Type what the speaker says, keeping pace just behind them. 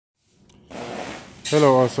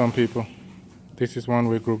Hello, awesome people. This is One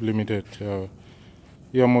Way Group Limited,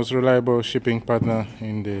 your most reliable shipping partner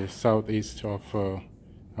in the southeast of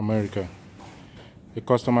America. A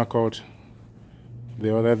customer called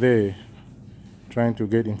the other day trying to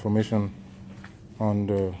get information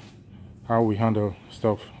on how we handle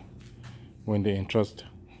stuff when they entrust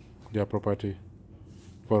their property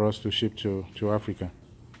for us to ship to Africa.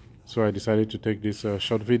 So I decided to take this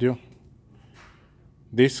short video.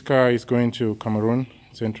 This car is going to Cameroon,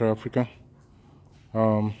 Central Africa,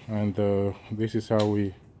 and this is how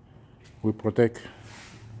we protect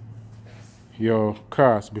your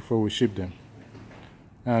cars before we ship them.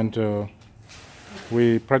 And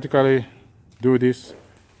we practically do this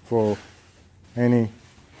for any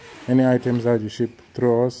items that you ship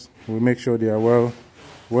through us. We make sure they are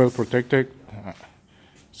well protected,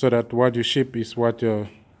 so that what you ship is what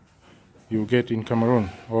you get in Cameroon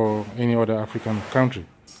or any other African country.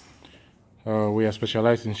 We are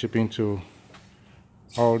specialized in shipping to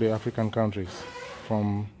all the African countries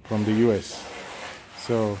from the US.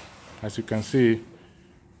 So as you can see,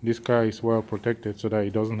 this car is well protected so that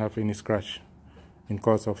it doesn't have any scratch in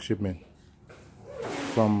course of shipment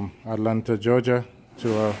from Atlanta, Georgia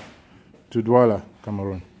to Douala,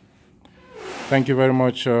 Cameroon. Thank you very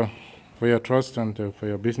much for your trust and for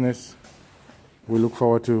your business. We look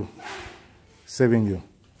forward to serving you.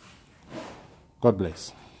 God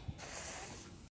bless.